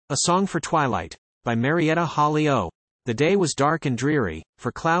A Song for Twilight, by Marietta Holley. Oh, the day was dark and dreary, for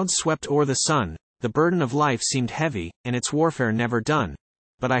clouds swept o'er the sun, the burden of life seemed heavy, and its warfare never done.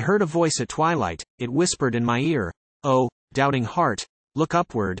 But I heard a voice at twilight, it whispered in my ear, "Oh, doubting heart, look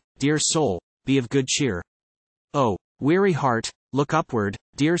upward, dear soul, be of good cheer. Oh, weary heart, look upward,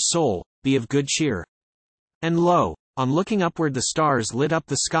 dear soul, be of good cheer." And lo, on looking upward the stars lit up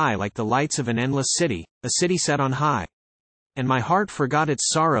the sky like the lights of an endless city, a city set on high. And my heart forgot its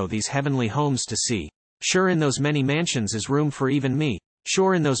sorrow these heavenly homes to see. Sure in those many mansions is room for even me.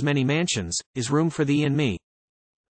 Sure in those many mansions, is room for thee and me.